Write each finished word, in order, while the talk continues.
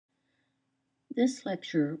This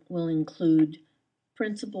lecture will include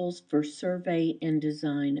principles for survey and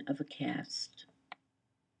design of a cast.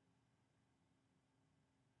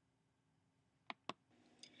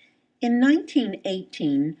 In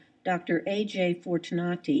 1918, Dr. A.J.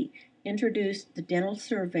 Fortunati introduced the dental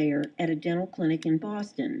surveyor at a dental clinic in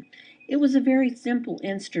Boston. It was a very simple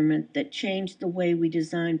instrument that changed the way we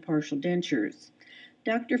design partial dentures.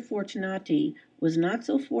 Dr. Fortunati was not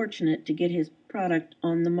so fortunate to get his product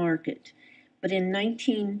on the market, but in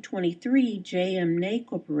 1923, J.M. Ney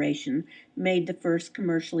Corporation made the first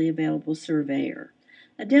commercially available surveyor.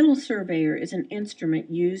 A dental surveyor is an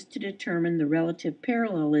instrument used to determine the relative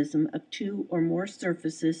parallelism of two or more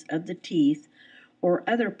surfaces of the teeth or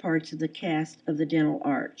other parts of the cast of the dental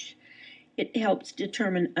arch. It helps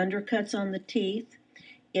determine undercuts on the teeth.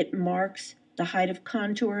 It marks the height of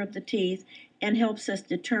contour of the teeth and helps us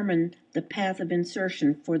determine the path of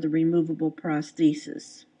insertion for the removable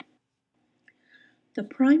prosthesis. The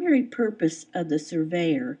primary purpose of the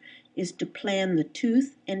surveyor is to plan the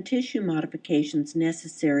tooth and tissue modifications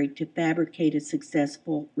necessary to fabricate a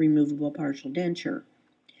successful removable partial denture.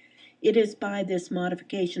 It is by this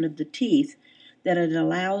modification of the teeth that it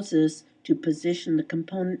allows us to position the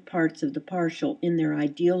component parts of the partial in their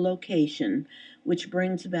ideal location, which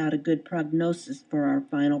brings about a good prognosis for our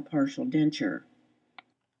final partial denture.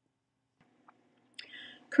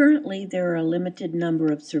 Currently, there are a limited number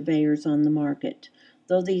of surveyors on the market.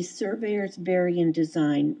 Though these surveyors vary in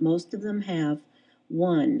design, most of them have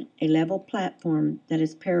 1. A level platform that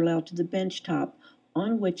is parallel to the bench top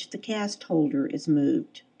on which the cast holder is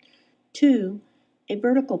moved. 2. A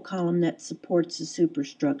vertical column that supports the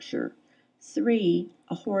superstructure. 3.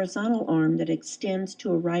 A horizontal arm that extends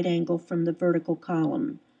to a right angle from the vertical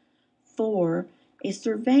column. 4. A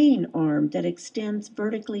surveying arm that extends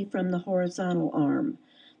vertically from the horizontal arm.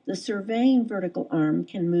 The surveying vertical arm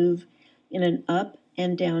can move in an up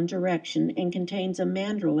and down direction and contains a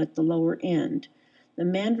mandrel at the lower end. The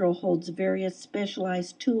mandrel holds various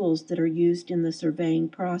specialized tools that are used in the surveying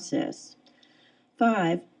process.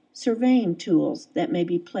 5. Surveying tools that may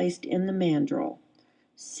be placed in the mandrel.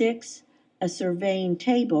 6. A surveying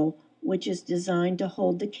table which is designed to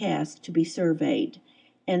hold the cast to be surveyed.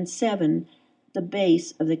 And 7. The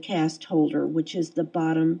base of the cast holder, which is the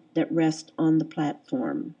bottom that rests on the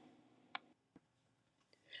platform.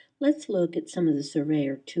 Let's look at some of the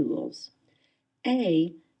surveyor tools.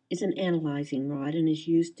 A is an analyzing rod and is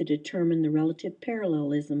used to determine the relative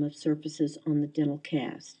parallelism of surfaces on the dental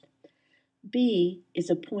cast. B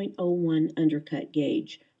is a .01 undercut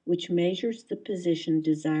gauge, which measures the position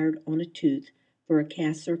desired on a tooth for a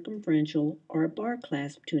cast circumferential or a bar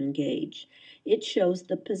clasp to engage. It shows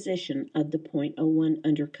the position of the .01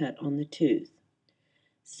 undercut on the tooth.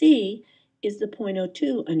 C is the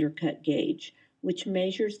 .02 undercut gauge, which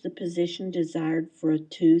measures the position desired for a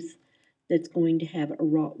tooth that's going to have a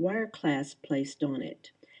wrought wire clasp placed on it.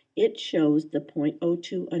 It shows the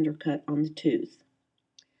 .02 undercut on the tooth.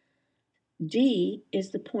 D is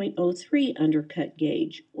the .03 undercut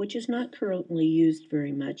gauge, which is not currently used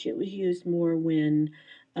very much. It was used more when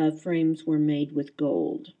frames were made with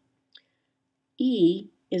gold. E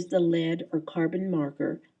is the lead or carbon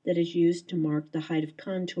marker that is used to mark the height of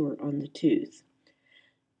contour on the tooth.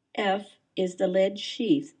 F is the lead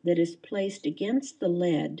sheath that is placed against the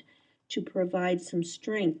lead to provide some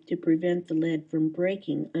strength to prevent the lead from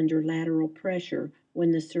breaking under lateral pressure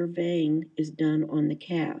when the surveying is done on the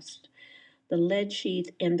cast. The lead sheath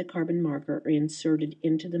and the carbon marker are inserted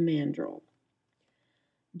into the mandrel.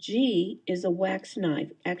 G is a wax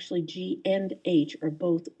knife. Actually, G and H are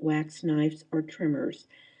both wax knives or trimmers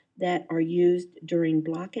that are used during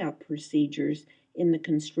blockout procedures in the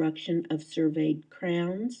construction of surveyed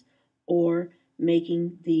crowns or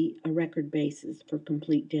making the record bases for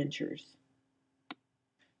complete dentures.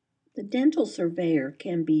 The dental surveyor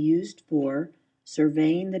can be used for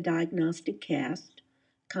surveying the diagnostic cast,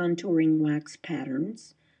 contouring wax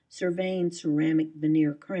patterns, surveying ceramic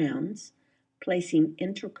veneer crowns, placing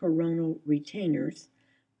intracoronal retainers,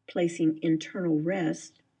 placing internal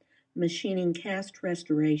rest, machining cast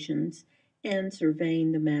restorations, and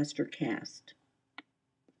surveying the master cast.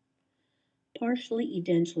 Partially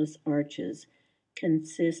edentulous arches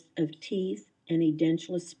consist of teeth and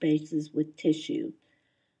edentulous spaces with tissue.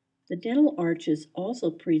 The dental arches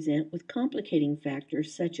also present with complicating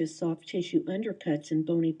factors such as soft tissue undercuts and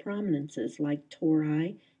bony prominences like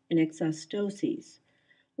tori and exostoses.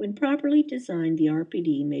 When properly designed, the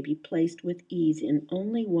RPD may be placed with ease in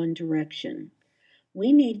only one direction.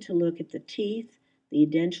 We need to look at the teeth, the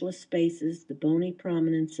edentulous spaces, the bony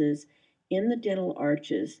prominences in the dental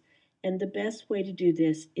arches, and the best way to do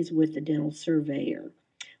this is with the dental surveyor.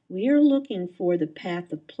 We are looking for the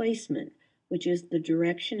path of placement, which is the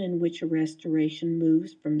direction in which a restoration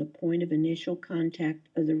moves from the point of initial contact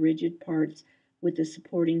of the rigid parts with the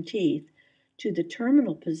supporting teeth to the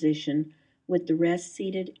terminal position with the rest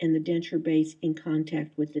seated and the denture base in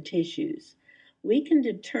contact with the tissues. We can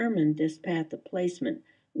determine this path of placement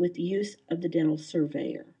with the use of the dental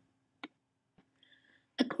surveyor.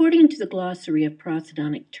 According to the glossary of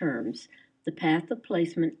prosthodontic terms, the path of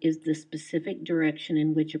placement is the specific direction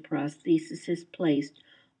in which a prosthesis is placed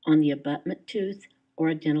on the abutment tooth or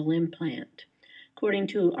a dental implant. According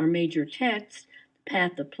to our major text, the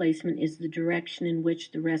path of placement is the direction in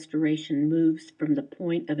which the restoration moves from the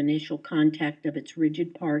point of initial contact of its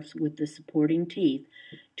rigid parts with the supporting teeth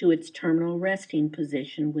to its terminal resting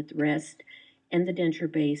position with rest and the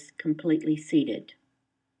denture base completely seated.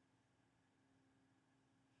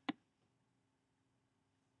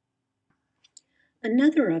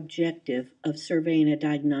 Another objective of surveying a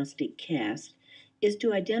diagnostic cast is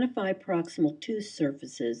to identify proximal tooth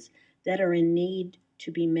surfaces that are in need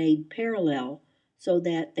to be made parallel so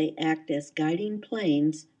that they act as guiding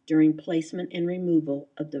planes during placement and removal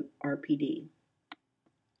of the RPD.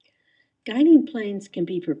 Guiding planes can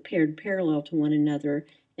be prepared parallel to one another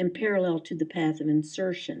and parallel to the path of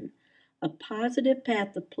insertion. A positive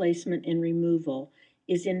path of placement and removal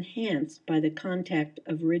is enhanced by the contact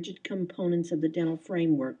of rigid components of the dental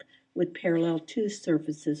framework with parallel tooth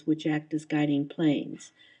surfaces which act as guiding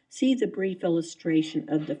planes. See the brief illustration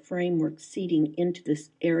of the framework seating into this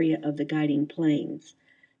area of the guiding planes.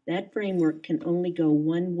 That framework can only go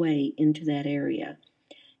one way into that area.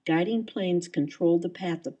 Guiding planes control the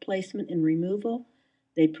path of placement and removal.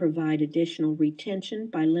 They provide additional retention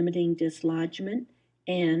by limiting dislodgement,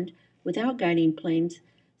 and without guiding planes,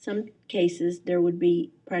 some cases there would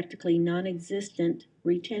be practically non-existent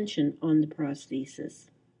retention on the prosthesis.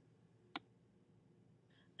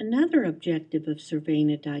 Another objective of surveying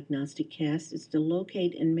a diagnostic cast is to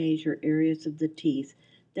locate and measure areas of the teeth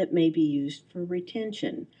that may be used for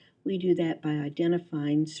retention. We do that by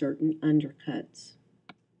identifying certain undercuts.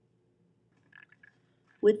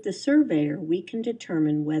 With the surveyor, we can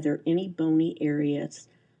determine whether any bony areas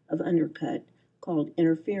of undercut, called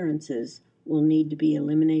interferences, will need to be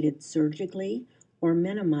eliminated surgically or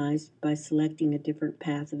minimized by selecting a different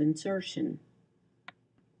path of insertion.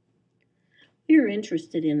 We are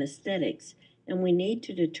interested in aesthetics, and we need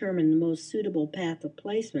to determine the most suitable path of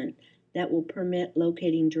placement that will permit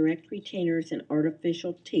locating direct retainers and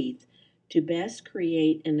artificial teeth to best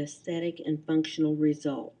create an aesthetic and functional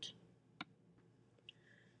result.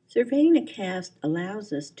 Surveying a cast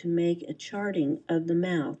allows us to make a charting of the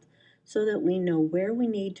mouth so that we know where we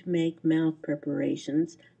need to make mouth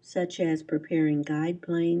preparations, such as preparing guide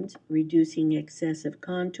planes, reducing excessive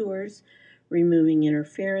contours, removing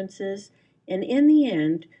interferences, and in the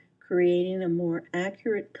end, creating a more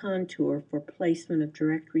accurate contour for placement of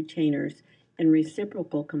direct retainers and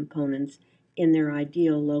reciprocal components in their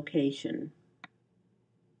ideal location.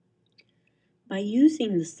 By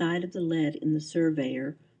using the side of the lead in the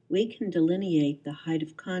surveyor, we can delineate the height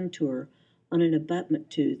of contour on an abutment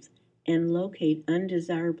tooth and locate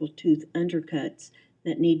undesirable tooth undercuts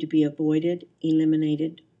that need to be avoided,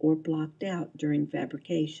 eliminated, or blocked out during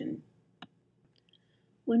fabrication.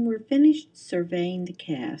 When we're finished surveying the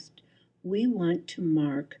cast, we want to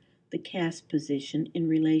mark the cast position in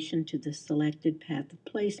relation to the selected path of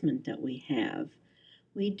placement that we have.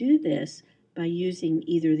 We do this by using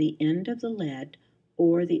either the end of the lead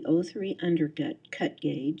or the O3 undercut cut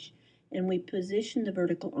gauge, and we position the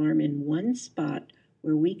vertical arm in one spot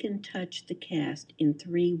where we can touch the cast in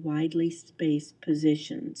 3 widely spaced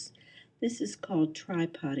positions. This is called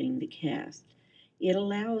tripoding the cast. It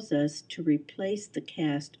allows us to replace the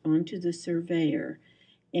cast onto the surveyor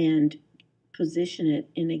and position it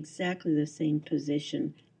in exactly the same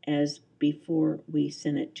position as before we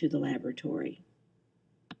sent it to the laboratory.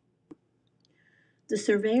 The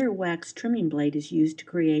surveyor wax trimming blade is used to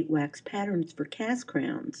create wax patterns for cast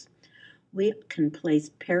crowns. We can place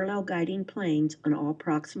parallel guiding planes on all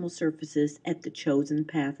proximal surfaces at the chosen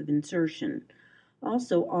path of insertion.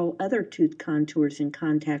 Also, all other tooth contours in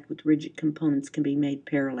contact with rigid components can be made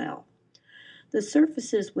parallel. The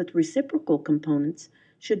surfaces with reciprocal components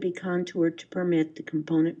should be contoured to permit the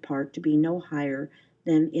component part to be no higher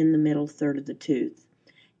than in the middle third of the tooth.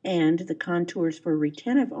 And the contours for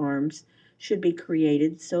retentive arms should be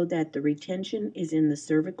created so that the retention is in the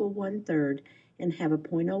cervical 1/3 and have a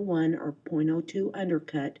 0.01 or 0.02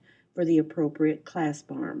 undercut for the appropriate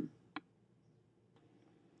clasp arm.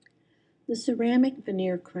 The ceramic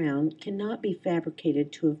veneer crown cannot be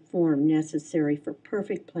fabricated to a form necessary for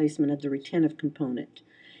perfect placement of the retentive component.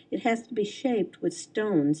 it has to be shaped with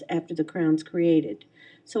stones after the crown's created.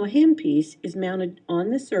 So a handpiece is mounted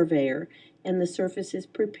on the surveyor and the surface is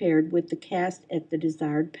prepared with the cast at the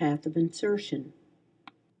desired path of insertion.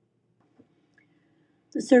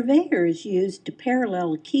 The surveyor is used to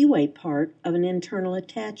parallel a keyway part of an internal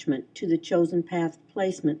attachment to the chosen path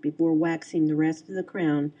placement before waxing the rest of the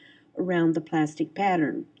crown around the plastic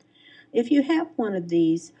pattern. If you have one of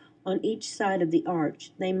these on each side of the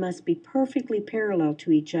arch, they must be perfectly parallel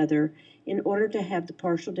to each other in order to have the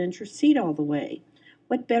partial denture seat all the way.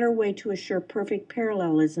 What better way to assure perfect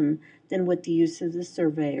parallelism than with the use of the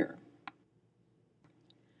surveyor?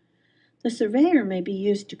 The surveyor may be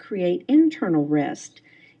used to create internal rest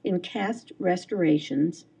in cast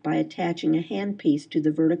restorations by attaching a handpiece to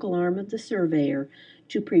the vertical arm of the surveyor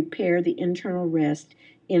to prepare the internal rest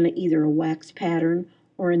in either a wax pattern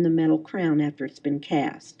or in the metal crown after it's been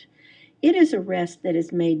cast. It is a rest that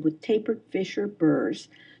is made with tapered Fisher burrs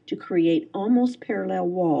to create almost parallel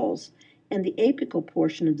walls, and the apical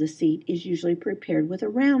portion of the seat is usually prepared with a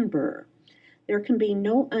round burr. There can be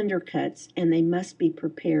no undercuts, and they must be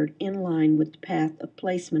prepared in line with the path of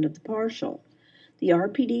placement of the partial. The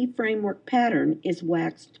RPD framework pattern is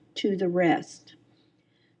waxed to the rest.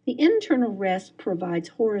 The internal rest provides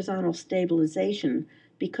horizontal stabilization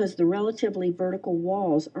because the relatively vertical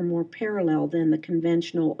walls are more parallel than the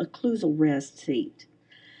conventional occlusal rest seat.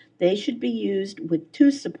 They should be used with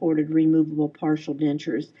two supported removable partial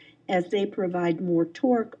dentures as they provide more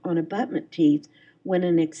torque on abutment teeth when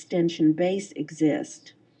an extension base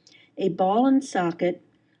exists. A ball and socket,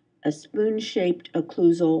 a spoon-shaped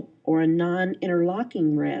occlusal, or a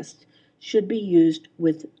non-interlocking rest should be used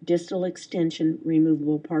with distal extension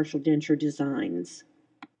removable partial denture designs.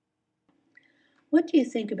 What do you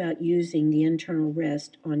think about using the internal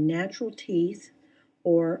rest on natural teeth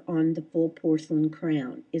or on the full porcelain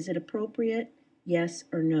crown? Is it appropriate? Yes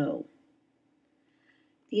or no?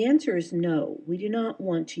 The answer is no. We do not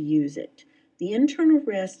want to use it. The internal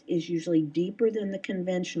rest is usually deeper than the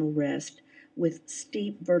conventional rest with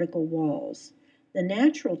steep vertical walls. The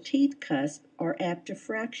natural teeth cusps are apt to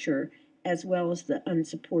fracture as well as the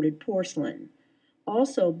unsupported porcelain.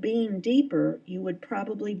 Also, being deeper, you would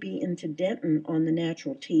probably be into dentin on the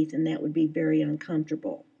natural teeth, and that would be very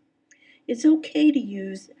uncomfortable. It's okay to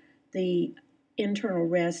use the internal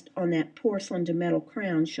rest on that porcelain to metal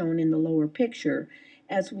crown shown in the lower picture,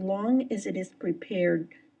 as long as it is prepared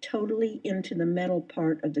totally into the metal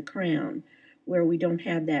part of the crown, where we don't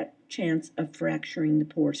have that chance of fracturing the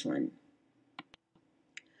porcelain.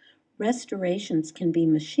 Restorations can be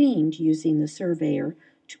machined using the surveyor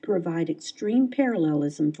to provide extreme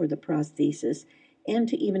parallelism for the prosthesis and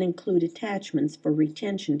to even include attachments for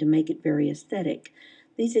retention to make it very aesthetic.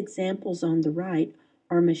 These examples on the right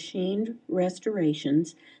are machined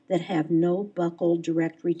restorations that have no buccal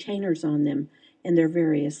direct retainers on them, and they're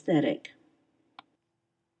very aesthetic.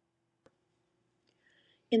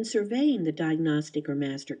 In surveying the diagnostic or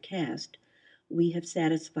master cast, we have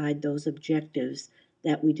satisfied those objectives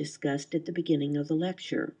that we discussed at the beginning of the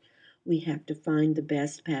lecture. We have to find the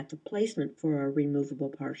best path of placement for our removable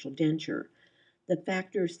partial denture. The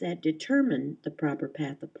factors that determine the proper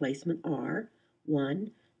path of placement are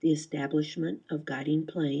 1. The establishment of guiding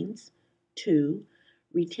planes, 2.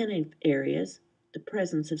 Retentive areas, the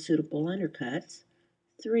presence of suitable undercuts,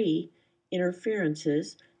 3.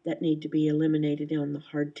 Interferences that need to be eliminated on the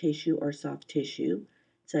hard tissue or soft tissue,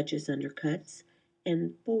 such as undercuts,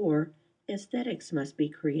 and 4. Aesthetics must be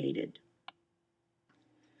created.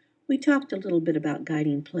 We talked a little bit about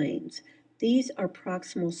guiding planes. These are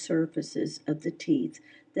proximal surfaces of the teeth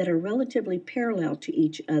that are relatively parallel to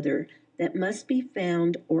each other that must be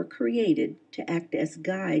found or created to act as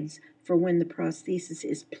guides for when the prosthesis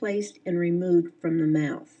is placed and removed from the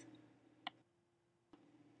mouth.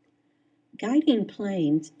 Guiding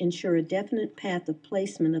planes ensure a definite path of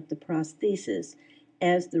placement of the prosthesis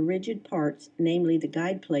as the rigid parts, namely the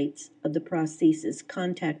guide plates of the prosthesis,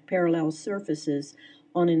 contact parallel surfaces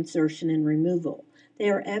on insertion and removal. They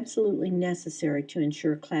are absolutely necessary to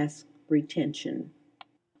ensure clasp retention.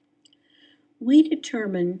 We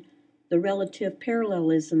determine the relative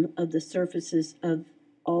parallelism of the surfaces of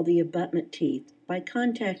all the abutment teeth by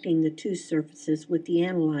contacting the two surfaces with the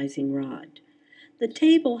analyzing rod. The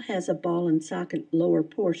table has a ball and socket lower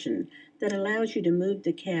portion that allows you to move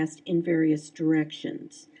the cast in various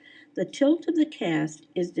directions. The tilt of the cast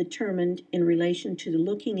is determined in relation to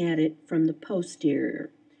looking at it from the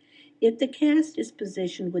posterior. If the cast is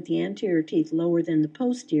positioned with the anterior teeth lower than the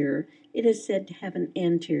posterior, it is said to have an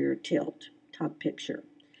anterior tilt, top picture.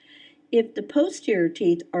 If the posterior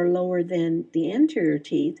teeth are lower than the anterior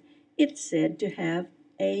teeth, it's said to have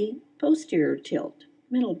a posterior tilt.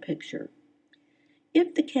 middle picture.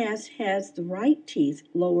 If the cast has the right teeth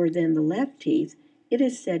lower than the left teeth, it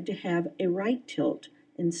is said to have a right tilt,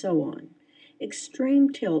 and so on.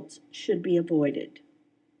 Extreme tilts should be avoided.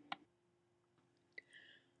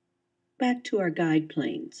 Back to our guide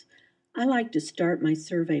planes. I like to start my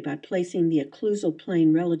survey by placing the occlusal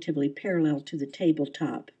plane relatively parallel to the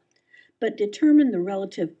tabletop, but determine the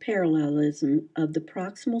relative parallelism of the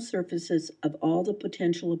proximal surfaces of all the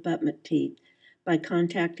potential abutment teeth by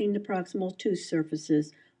contacting the proximal tooth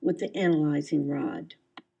surfaces with the analyzing rod.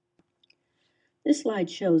 This slide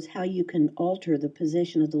shows how you can alter the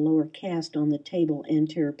position of the lower cast on the table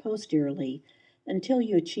anterior-posteriorly until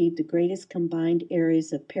you achieve the greatest combined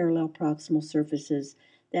areas of parallel proximal surfaces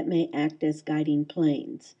that may act as guiding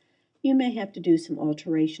planes. You may have to do some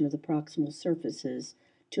alteration of the proximal surfaces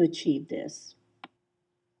to achieve this.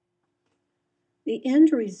 The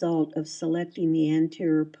end result of selecting the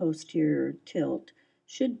anterior-posterior tilt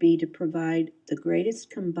should be to provide the greatest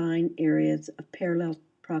combined areas of parallel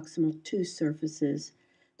proximal tooth surfaces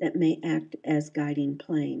that may act as guiding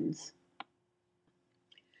planes.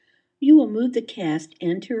 You will move the cast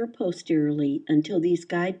anterior-posteriorly until these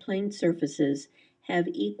guide plane surfaces have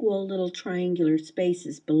equal little triangular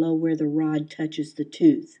spaces below where the rod touches the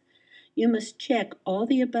tooth. You must check all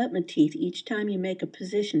the abutment teeth each time you make a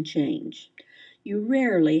position change. You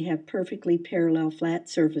rarely have perfectly parallel flat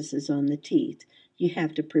surfaces on the teeth. You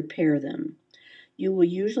have to prepare them. You will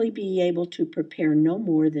usually be able to prepare no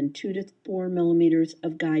more than 2 to 4 millimeters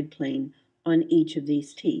of guide plane on each of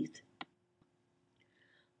these teeth.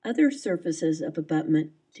 Other surfaces of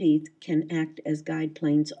abutment teeth can act as guide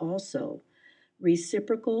planes also.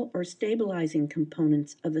 Reciprocal or stabilizing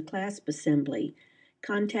components of the clasp assembly,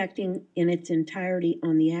 contacting in its entirety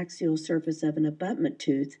on the axial surface of an abutment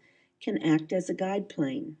tooth, can act as a guide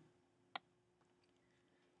plane.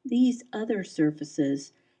 These other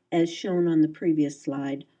surfaces, as shown on the previous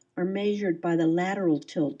slide, are measured by the lateral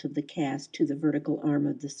tilt of the cast to the vertical arm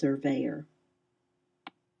of the surveyor.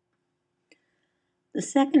 The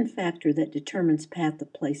second factor that determines path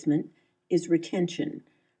of placement is retention.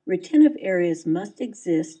 Retentive areas must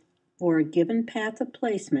exist for a given path of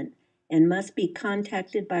placement and must be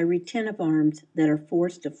contacted by retentive arms that are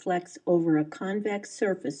forced to flex over a convex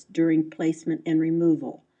surface during placement and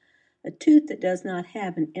removal. A tooth that does not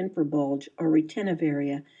have an infrabulge or retentive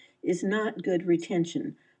area is not good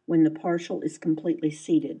retention when the partial is completely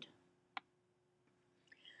seated.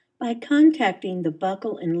 By contacting the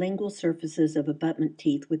buccal and lingual surfaces of abutment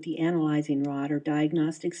teeth with the analyzing rod or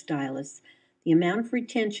diagnostic stylus, the amount of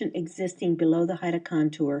retention existing below the height of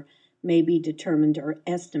contour may be determined or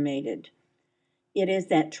estimated. It is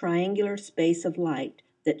that triangular space of light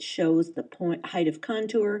that shows the height of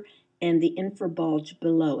contour and the infrabulge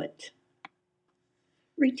below it.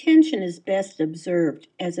 Retention is best observed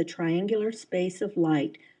as a triangular space of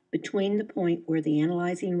light between the point where the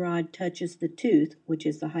analyzing rod touches the tooth, which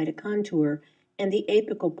is the height of contour, and the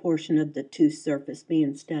apical portion of the tooth surface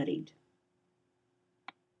being studied.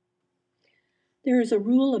 There is a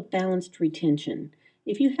rule of balanced retention.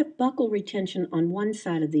 If you have buccal retention on one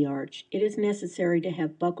side of the arch, it is necessary to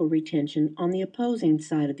have buccal retention on the opposing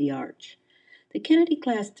side of the arch. The Kennedy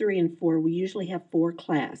Class 3 and 4 will usually have 4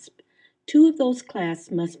 clasps. 2 of those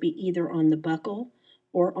clasps must be either on the buccal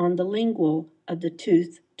or on the lingual of the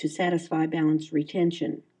tooth to satisfy balanced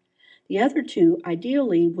retention. The other 2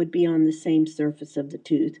 ideally would be on the same surface of the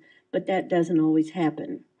tooth, but that doesn't always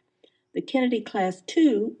happen. The Kennedy Class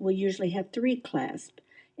 2 will usually have 3 clasps,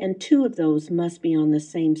 and 2 of those must be on the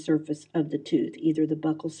same surface of the tooth, either the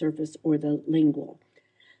buccal surface or the lingual.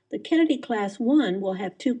 The Kennedy Class 1 will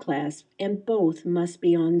have 2 clasps, and both must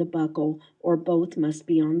be on the buccal or both must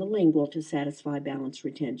be on the lingual to satisfy balanced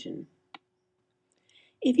retention.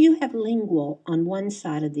 If you have lingual on one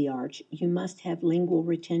side of the arch, you must have lingual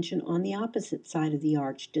retention on the opposite side of the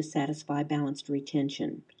arch to satisfy balanced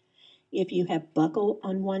retention. If you have buccal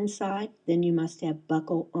on one side, then you must have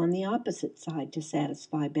buccal on the opposite side to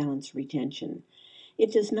satisfy balanced retention.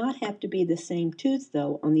 It does not have to be the same tooth,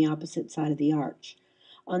 though, on the opposite side of the arch.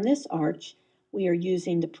 On this arch, we are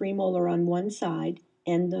using the premolar on one side,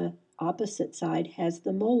 and the opposite side has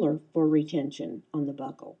the molar for retention on the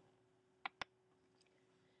buccal.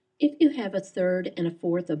 If you have a third and a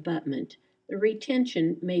fourth abutment, the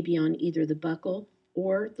retention may be on either the buccal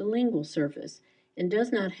or the lingual surface and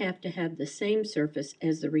does not have to have the same surface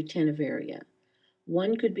as the retentive area.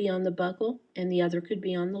 One could be on the buccal and the other could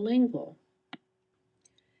be on the lingual.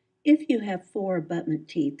 If you have 4 abutment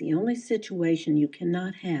teeth, the only situation you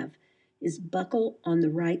cannot have is buccal on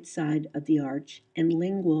the right side of the arch and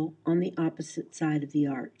lingual on the opposite side of the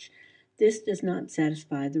arch. This does not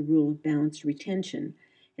satisfy the rule of balanced retention,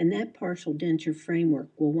 and that partial denture framework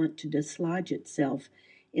will want to dislodge itself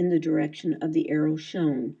in the direction of the arrow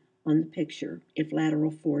shown on the picture if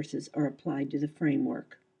lateral forces are applied to the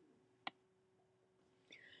framework.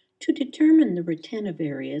 To determine the retentive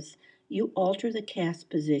areas, you alter the cast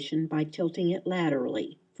position by tilting it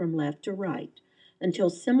laterally from left to right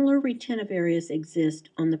until similar retentive areas exist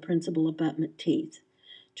on the principal abutment teeth.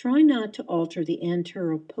 Try not to alter the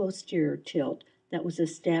antero-posterior tilt that was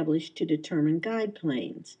established to determine guide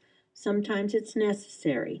planes. Sometimes it's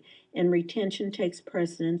necessary, and retention takes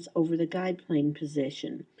precedence over the guide plane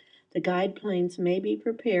position. The guide planes may be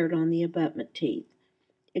prepared on the abutment teeth.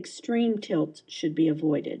 Extreme tilts should be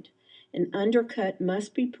avoided. An undercut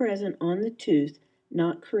must be present on the tooth,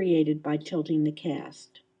 not created by tilting the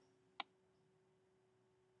cast.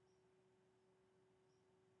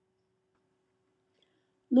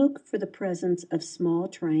 Look for the presence of small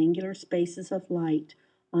triangular spaces of light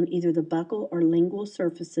on either the buccal or lingual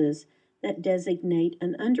surfaces that designate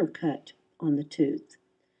an undercut on the tooth.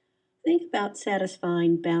 Think about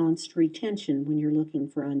satisfying balanced retention when you're looking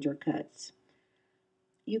for undercuts.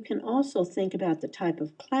 You can also think about the type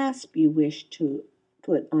of clasp you wish to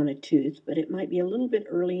put on a tooth, but it might be a little bit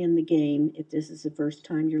early in the game if this is the first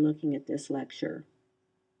time you're looking at this lecture.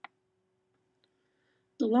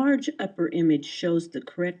 The large upper image shows the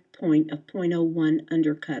correct point of 0.01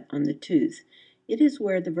 undercut on the tooth. It is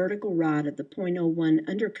where the vertical rod of the 0.01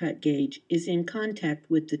 undercut gauge is in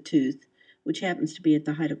contact with the tooth, which happens to be at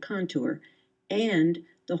the height of contour, and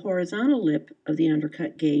the horizontal lip of the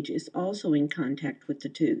undercut gauge is also in contact with the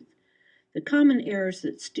tooth. The common errors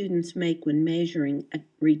that students make when measuring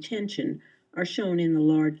retention are shown in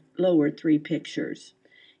the lower three pictures.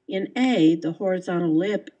 In A, the horizontal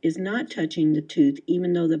lip is not touching the tooth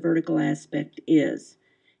even though the vertical aspect is.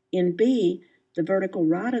 In B, the vertical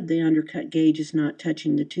rod of the undercut gauge is not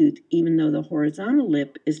touching the tooth even though the horizontal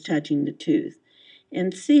lip is touching the tooth.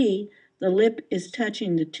 And C, the lip is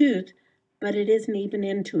touching the tooth, but it isn't even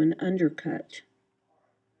into an undercut.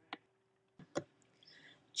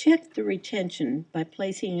 Check the retention by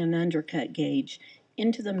placing an undercut gauge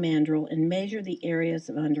into the mandrel and measure the areas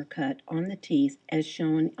of undercut on the teeth as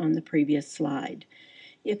shown on the previous slide.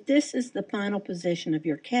 If this is the final position of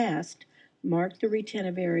your cast, mark the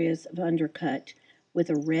retentive areas of undercut with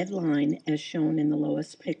a red line as shown in the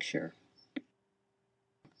lowest picture.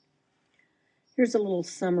 Here's a little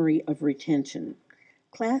summary of retention.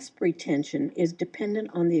 Clasp retention is dependent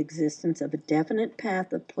on the existence of a definite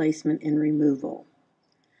path of placement and removal.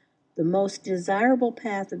 The most desirable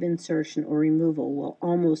path of insertion or removal will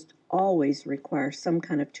almost always require some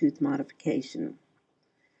kind of tooth modification.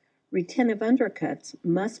 Retentive undercuts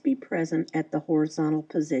must be present at the horizontal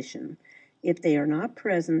position. If they are not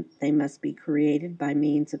present, they must be created by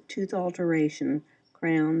means of tooth alteration,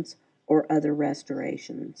 crowns, or other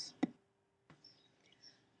restorations.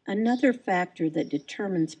 Another factor that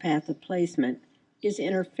determines path of placement is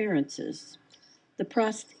interferences. The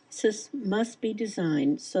prosthesis must be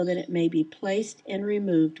designed so that it may be placed and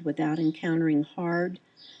removed without encountering hard,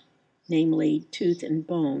 namely tooth and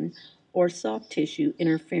bone, or soft tissue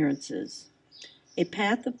interferences. A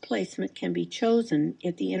path of placement can be chosen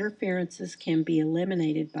if the interferences can be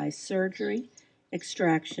eliminated by surgery,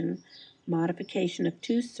 extraction, modification of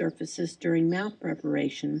tooth surfaces during mouth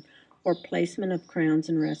preparation, or placement of crowns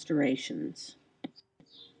and restorations.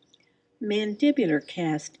 Mandibular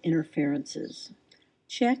cast interferences.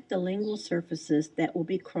 Check the lingual surfaces that will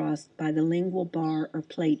be crossed by the lingual bar or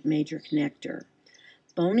plate major connector.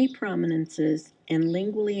 Bony prominences and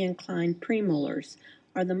lingually inclined premolars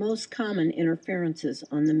are the most common interferences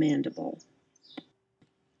on the mandible.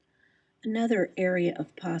 Another area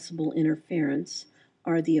of possible interference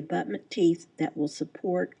are the abutment teeth that will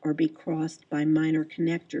support or be crossed by minor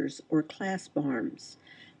connectors or clasp arms.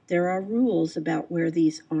 There are rules about where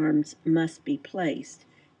these arms must be placed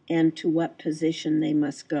and to what position they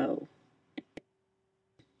must go.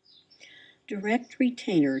 Direct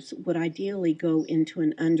retainers would ideally go into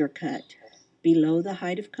an undercut below the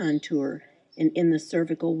height of contour and in the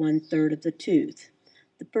cervical 1/3 of the tooth.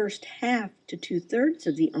 The first half to 2/3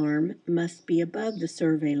 of the arm must be above the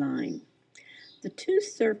survey line. The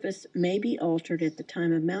tooth surface may be altered at the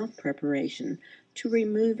time of mouth preparation to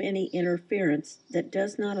remove any interference that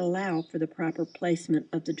does not allow for the proper placement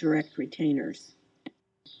of the direct retainers.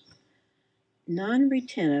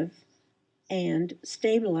 Non-retentive and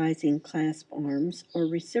stabilizing clasp arms or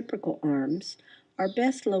reciprocal arms are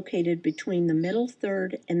best located between the middle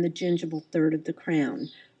third and the gingival third of the crown,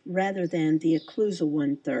 rather than the occlusal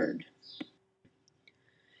 1/3.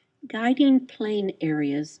 Guiding plane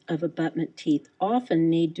areas of abutment teeth often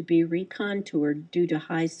need to be recontoured due to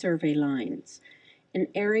high survey lines. An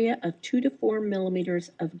area of 2 to 4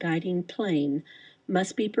 millimeters of guiding plane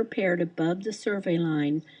must be prepared above the survey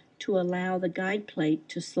line to allow the guide plate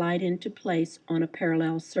to slide into place on a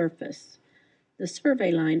parallel surface. The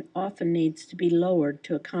survey line often needs to be lowered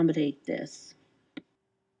to accommodate this.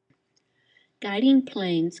 Guiding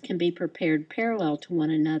planes can be prepared parallel to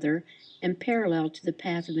one another and parallel to the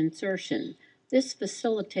path of insertion. This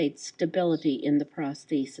facilitates stability in the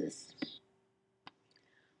prosthesis.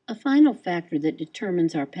 A final factor that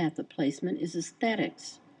determines our path of placement is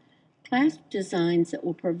aesthetics. Clasp designs that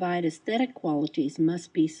will provide aesthetic qualities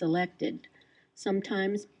must be selected.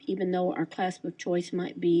 Sometimes, even though our clasp of choice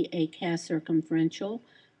might be a cast circumferential,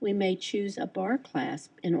 we may choose a bar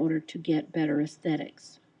clasp in order to get better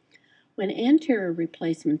aesthetics. When anterior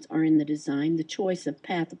replacements are in the design, the choice of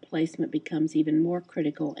path of placement becomes even more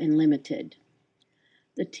critical and limited.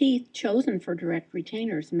 The teeth chosen for direct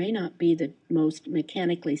retainers may not be the most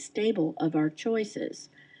mechanically stable of our choices.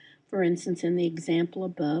 For instance, in the example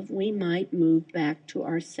above, we might move back to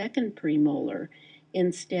our second premolar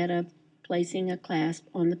instead of placing a clasp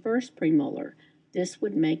on the first premolar. This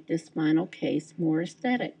would make this final case more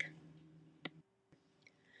aesthetic.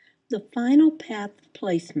 The final path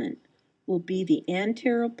placement will be the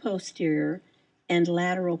anterior-posterior and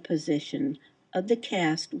lateral position of the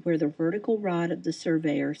cast where the vertical rod of the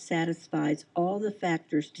surveyor satisfies all the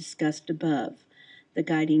factors discussed above: the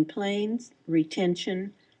guiding planes,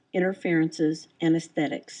 retention, interferences, and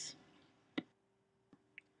aesthetics.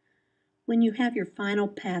 When you have your final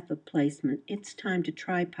path of placement, it's time to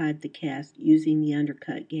tripod the cast using the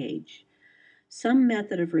undercut gauge. Some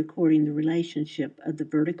method of recording the relationship of the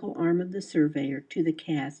vertical arm of the surveyor to the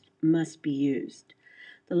cast must be used.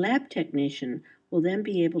 The lab technician will then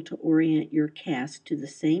be able to orient your cast to the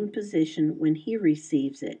same position when he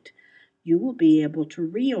receives it. You will be able to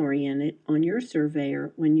reorient it on your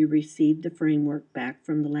surveyor when you receive the framework back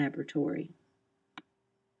from the laboratory.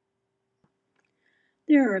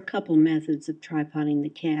 There are a couple methods of tripoding the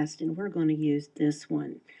cast, and we're going to use this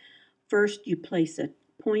one. First, you place a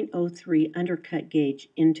 .03 undercut gauge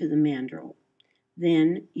into the mandrel.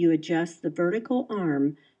 Then you adjust the vertical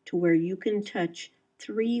arm to where you can touch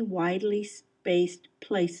 3 widely spaced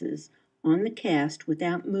places on the cast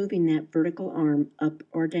without moving that vertical arm up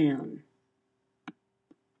or down.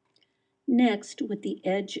 Next, with the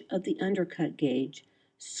edge of the undercut gauge,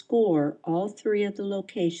 score all 3 of the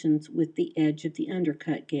locations with the edge of the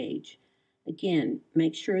undercut gauge. Again,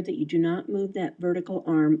 make sure that you do not move that vertical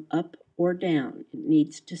arm up or down. It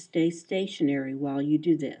needs to stay stationary while you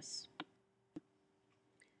do this.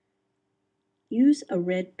 Use a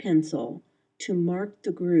red pencil to mark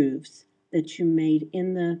the grooves that you made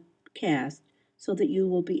in the cast so that you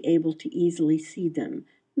will be able to easily see them.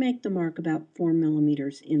 Make the mark about 4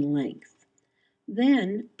 millimeters in length.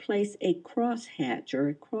 Then place a cross hatch or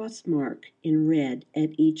a cross mark in red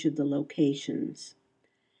at each of the locations.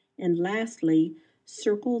 And lastly,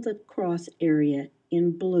 circle the cross area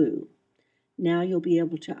in blue. Now you'll be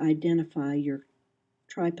able to identify your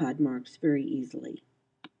tripod marks very easily.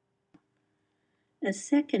 A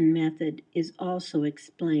second method is also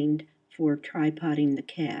explained for tripoding the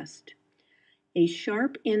cast. A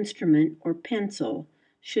sharp instrument or pencil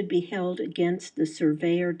should be held against the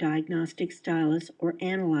surveyor diagnostic stylus or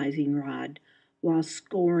analyzing rod while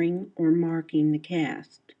scoring or marking the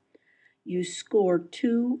cast. You score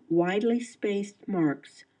 2 widely spaced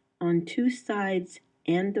marks on 2 sides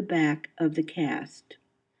and the back of the cast.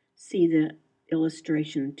 See the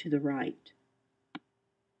illustration to the right.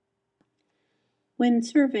 When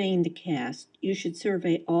surveying the cast, you should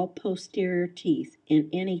survey all posterior teeth and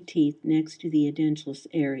any teeth next to the edentulous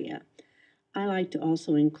area. I like to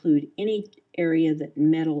also include any area that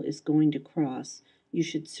metal is going to cross. You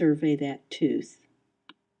should survey that tooth.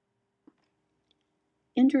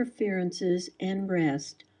 Interferences and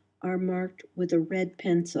rest are marked with a red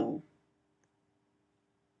pencil.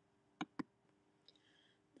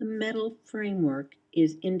 The metal framework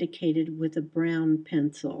is indicated with a brown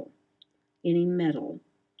pencil. Any metal.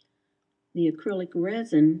 The acrylic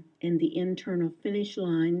resin and the internal finish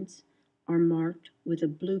lines are marked with a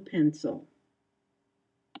blue pencil.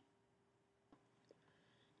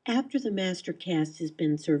 After the master cast has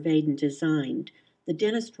been surveyed and designed, the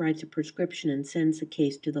dentist writes a prescription and sends the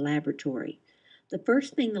case to the laboratory. The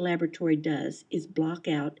first thing the laboratory does is block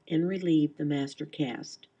out and relieve the master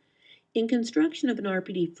cast. In construction of an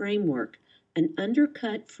RPD framework, an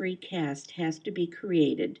undercut-free cast has to be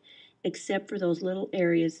created, except for those little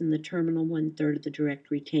areas in the terminal 1/3 of the direct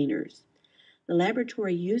retainers. The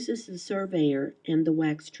laboratory uses the surveyor and the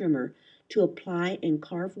wax trimmer to apply and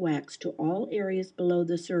carve wax to all areas below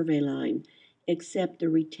the survey line, except the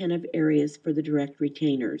retentive areas for the direct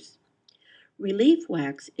retainers. Relief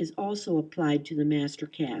wax is also applied to the master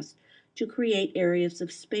cast to create areas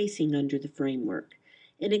of spacing under the framework.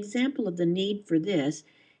 An example of the need for this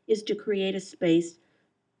is to create a space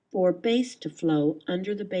for base to flow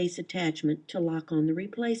under the base attachment to lock on the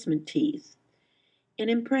replacement teeth. An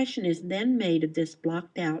impression is then made of this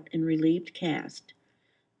blocked out and relieved cast.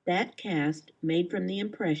 That cast, made from the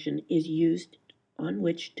impression, is used on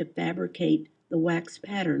which to fabricate the wax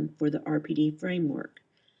pattern for the RPD framework.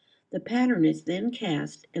 The pattern is then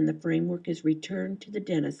cast and the framework is returned to the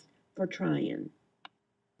dentist for try-in.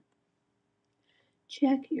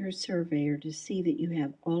 Check your surveyor to see that you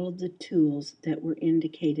have all of the tools that were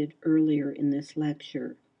indicated earlier in this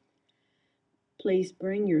lecture. Please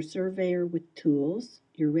bring your surveyor with tools,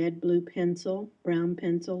 your red, blue pencil, brown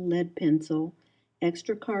pencil, lead pencil,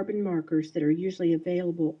 extra carbon markers that are usually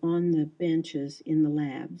available on the benches in the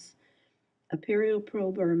labs, a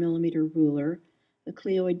perioprobe or a millimeter ruler, a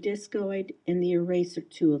cleoid discoid, and the eraser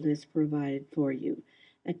tool that is provided for you.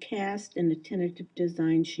 A cast and a tentative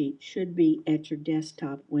design sheet should be at your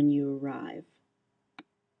desktop when you arrive.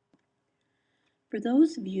 For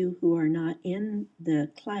those of you who are not in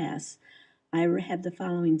the class, I have the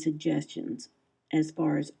following suggestions as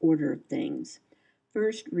far as order of things.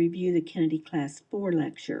 First, review the Kennedy Class 4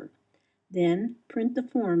 lecture. Then, print the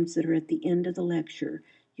forms that are at the end of the lecture.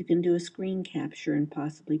 You can do a screen capture and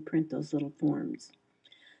possibly print those little forms.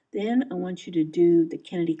 Then, I want you to do the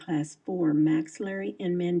Kennedy Class 4 Maxillary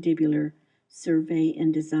and Mandibular Survey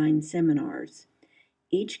and Design Seminars.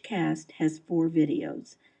 Each cast has 4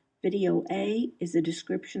 videos. Video A is a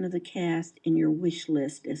description of the cast and your wish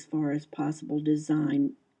list as far as possible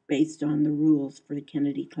design based on the rules for the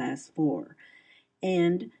Kennedy Class 4,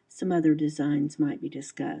 and some other designs might be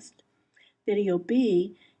discussed. Video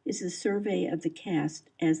B is a survey of the cast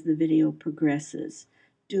as the video progresses.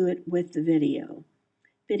 Do it with the video.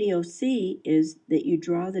 Video C is that you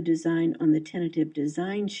draw the design on the tentative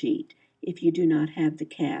design sheet if you do not have the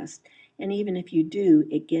cast. And even if you do,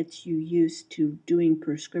 it gets you used to doing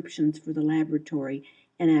prescriptions for the laboratory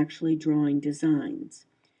and actually drawing designs.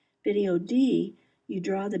 Video D, you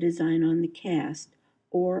draw the design on the cast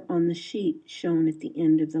or on the sheet shown at the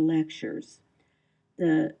end of the lectures.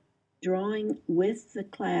 The drawing with the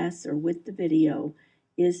class or with the video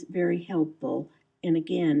is very helpful, and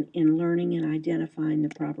again, in learning and identifying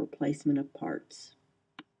the proper placement of parts.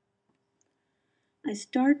 I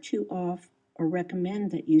start you off or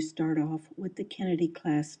recommend that you start off with the Kennedy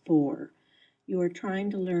Class 4. You are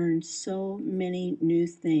trying to learn so many new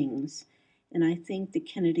things, and I think the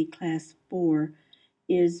Kennedy Class 4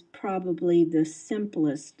 is probably the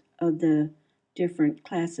simplest of the different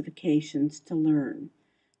classifications to learn.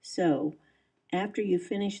 So, after you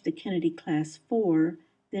finish the Kennedy Class 4,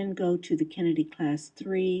 then go to the Kennedy Class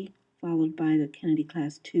 3, followed by the Kennedy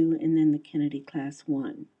Class 2, and then the Kennedy Class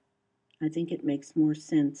 1. I think it makes more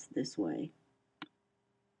sense this way.